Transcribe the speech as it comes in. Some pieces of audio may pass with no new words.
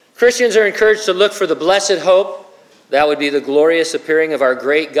Christians are encouraged to look for the blessed hope. That would be the glorious appearing of our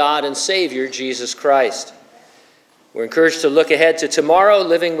great God and Savior, Jesus Christ. We're encouraged to look ahead to tomorrow,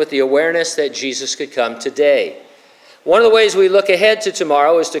 living with the awareness that Jesus could come today. One of the ways we look ahead to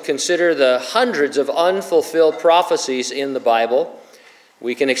tomorrow is to consider the hundreds of unfulfilled prophecies in the Bible.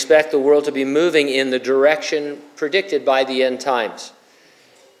 We can expect the world to be moving in the direction predicted by the end times.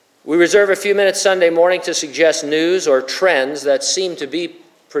 We reserve a few minutes Sunday morning to suggest news or trends that seem to be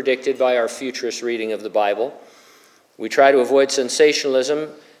predicted by our futurist reading of the Bible. We try to avoid sensationalism,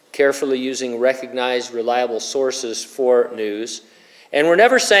 carefully using recognized, reliable sources for news. And we're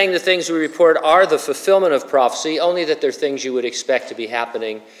never saying the things we report are the fulfillment of prophecy, only that they're things you would expect to be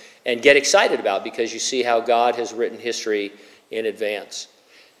happening and get excited about because you see how God has written history in advance.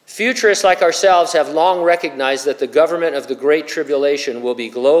 Futurists like ourselves have long recognized that the government of the Great Tribulation will be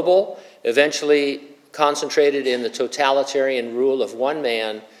global, eventually concentrated in the totalitarian rule of one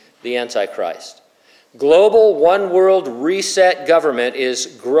man, the Antichrist. Global one-world reset government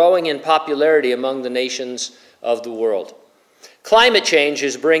is growing in popularity among the nations of the world. Climate change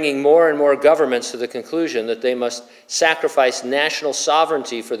is bringing more and more governments to the conclusion that they must sacrifice national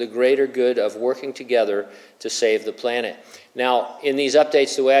sovereignty for the greater good of working together to save the planet. Now, in these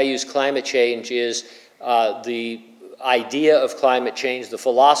updates, the way I use climate change is the idea of climate change, the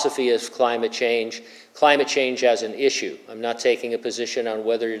philosophy of climate change as an issue. I'm not taking a position on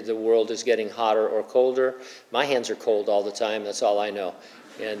whether the world is getting hotter or colder. My hands are cold all the time, that's all I know.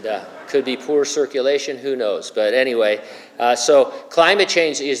 And could be poor circulation, who knows. But anyway, so climate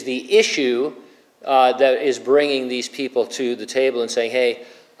change is the issue that is bringing these people to the table and saying, hey,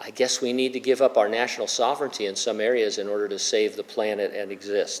 I guess we need to give up our national sovereignty in some areas in order to save the planet and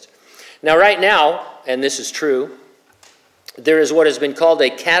exist. Now, right now, and this is true, there is what has been called a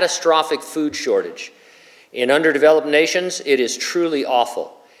catastrophic food shortage. In underdeveloped nations, it is truly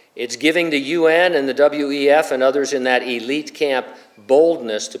awful. It's giving the UN and the WEF and others in that elite camp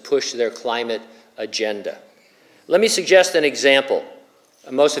boldness to push their climate agenda. Let me suggest an example.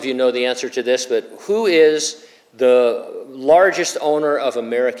 Most of you know the answer to this, but who is the largest owner of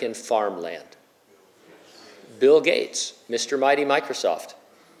American farmland? Bill Gates, Mr. Mighty Microsoft.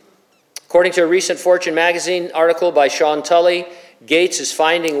 According to a recent Fortune magazine article by Sean Tully, Gates is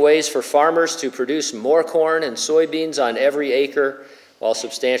finding ways for farmers to produce more corn and soybeans on every acre while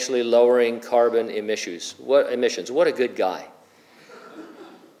substantially lowering carbon emissions. What a good guy.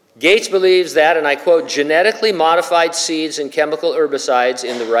 Gates believes that, and I quote, genetically modified seeds and chemical herbicides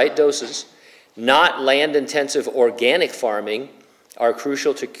in the right doses, not land-intensive organic farming, are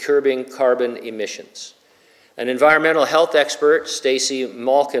crucial to curbing carbon emissions. An environmental health expert, Stacy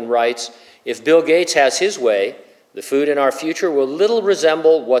Malkin, writes, if Bill Gates has his way, the food in our future will little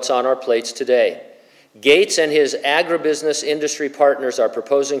resemble what's on our plates today. Gates and his agribusiness industry partners are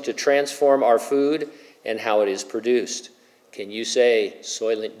proposing to transform our food and how it is produced. Can you say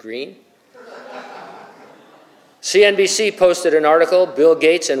Soylent Green? CNBC posted an article, Bill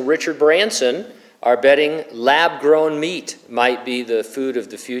Gates and Richard Branson are betting lab-grown meat might be the food of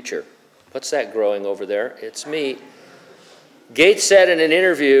the future. What's that growing over there? It's meat. Gates said in an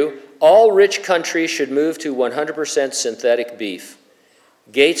interview, all rich countries should move to 100% synthetic beef.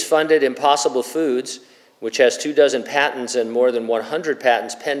 Gates funded Impossible Foods, which has 24 patents and more than 100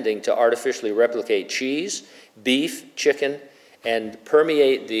 patents pending to artificially replicate cheese, beef, chicken, and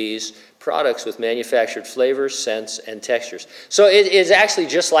permeate these products with manufactured flavors, scents, and textures. So it is actually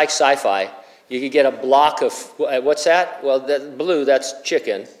just like sci-fi. You could get a block of, what's that? Well, that blue, that's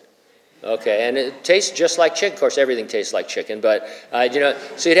chicken. Okay, and it tastes just like chicken. Of course, everything tastes like chicken, but,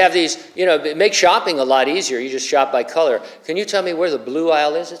 so you'd have these, it makes shopping a lot easier. You just shop by color. Can you tell me where the blue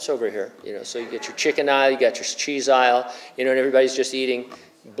aisle is? It's over here. So you get your chicken aisle, you got your cheese aisle, and everybody's just eating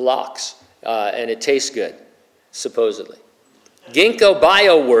blocks, and it tastes good, supposedly. Ginkgo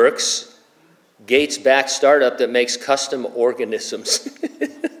Bioworks, Gates-backed startup that makes custom organisms.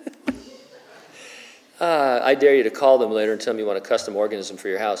 I dare you to call them later and tell me you want a custom organism for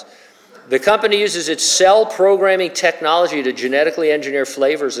your house. The company uses its cell programming technology to genetically engineer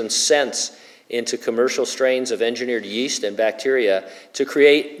flavors and scents into commercial strains of engineered yeast and bacteria to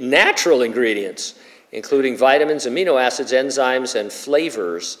create natural ingredients, including vitamins, amino acids, enzymes, and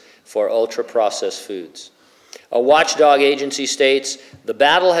flavors for ultra-processed foods. A watchdog agency states, the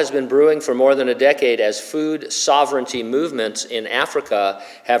battle has been brewing for more than a decade as food sovereignty movements in Africa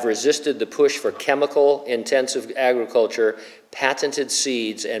have resisted the push for chemical-intensive agriculture, patented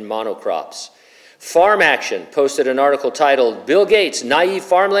seeds, and monocrops. Farm Action posted an article titled, Bill Gates, Naive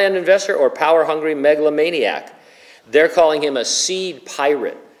Farmland Investor or Power-Hungry Megalomaniac? They're calling him a seed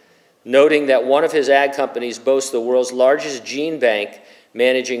pirate, noting that one of his ag companies boasts the world's largest gene bank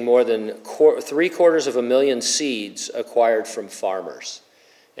managing more than 750,000 seeds acquired from farmers.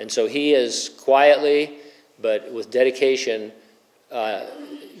 And so he has quietly, but with dedication,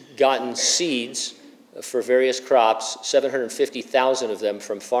 gotten seeds for various crops, 750,000 of them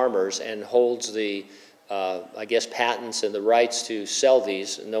from farmers, and holds the, patents and the rights to sell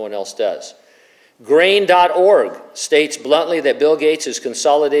these. No one else does. Grain.org states bluntly that Bill Gates is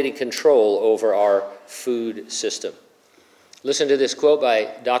consolidating control over our food system. Listen to this quote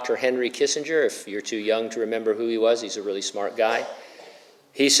by Dr. Henry Kissinger. If you're too young to remember who he was, he's a really smart guy.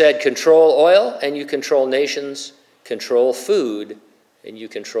 He said, "Control oil and you control nations, control food and you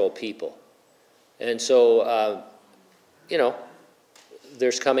control people." And so,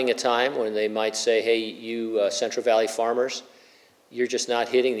 there's coming a time when they might say, hey, you Central Valley farmers, you're just not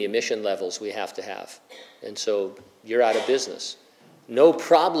hitting the emission levels we have to have. And so you're out of business. No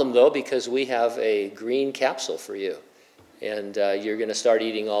problem, though, because we have a green capsule for you. And you're going to start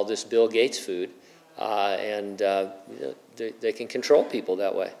eating all this Bill Gates food, and they can control people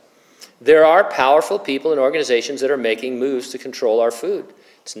that way. There are powerful people and organizations that are making moves to control our food.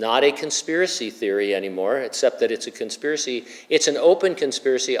 It's not a conspiracy theory anymore, except that it's a conspiracy. It's an open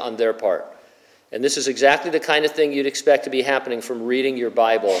conspiracy on their part. And this is exactly the kind of thing you'd expect to be happening from reading your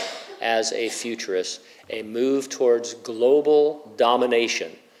Bible as a futurist, a move towards global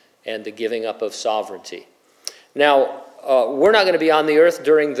domination and the giving up of sovereignty. Now, we're not going to be on the earth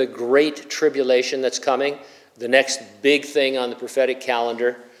during the Great Tribulation that's coming, the next big thing on the prophetic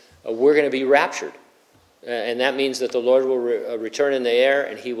calendar. We're going to be raptured. And that means that the Lord will return in the air,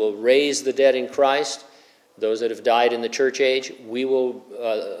 and he will raise the dead in Christ. Those that have died in the church age, we will,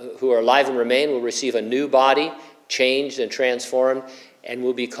 who are alive and remain, will receive a new body, changed and transformed, and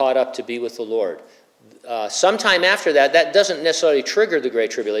will be caught up to be with the Lord. Sometime after that, that doesn't necessarily trigger the Great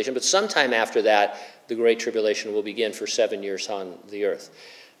Tribulation, but sometime after that, the Great Tribulation will begin for 7 years on the earth.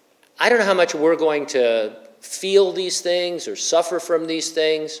 I don't know how much we're going to feel these things or suffer from these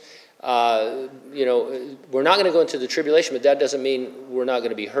things. We're not going to go into the tribulation, but that doesn't mean we're not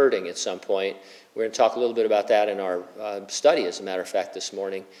going to be hurting at some point. We're going to talk a little bit about that in our study, as a matter of fact, this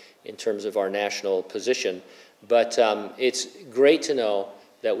morning, in terms of our national position. But it's great to know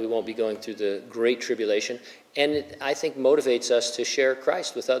that we won't be going through the Great Tribulation. And it, I think, motivates us to share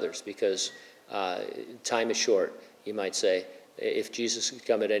Christ with others, because time is short, you might say. If Jesus could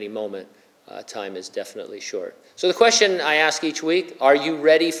come at any moment, time is definitely short. So the question I ask each week, are you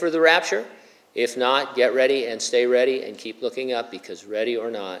ready for the rapture? If not, get ready and stay ready and keep looking up, because ready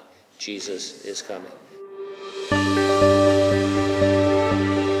or not, Jesus is coming.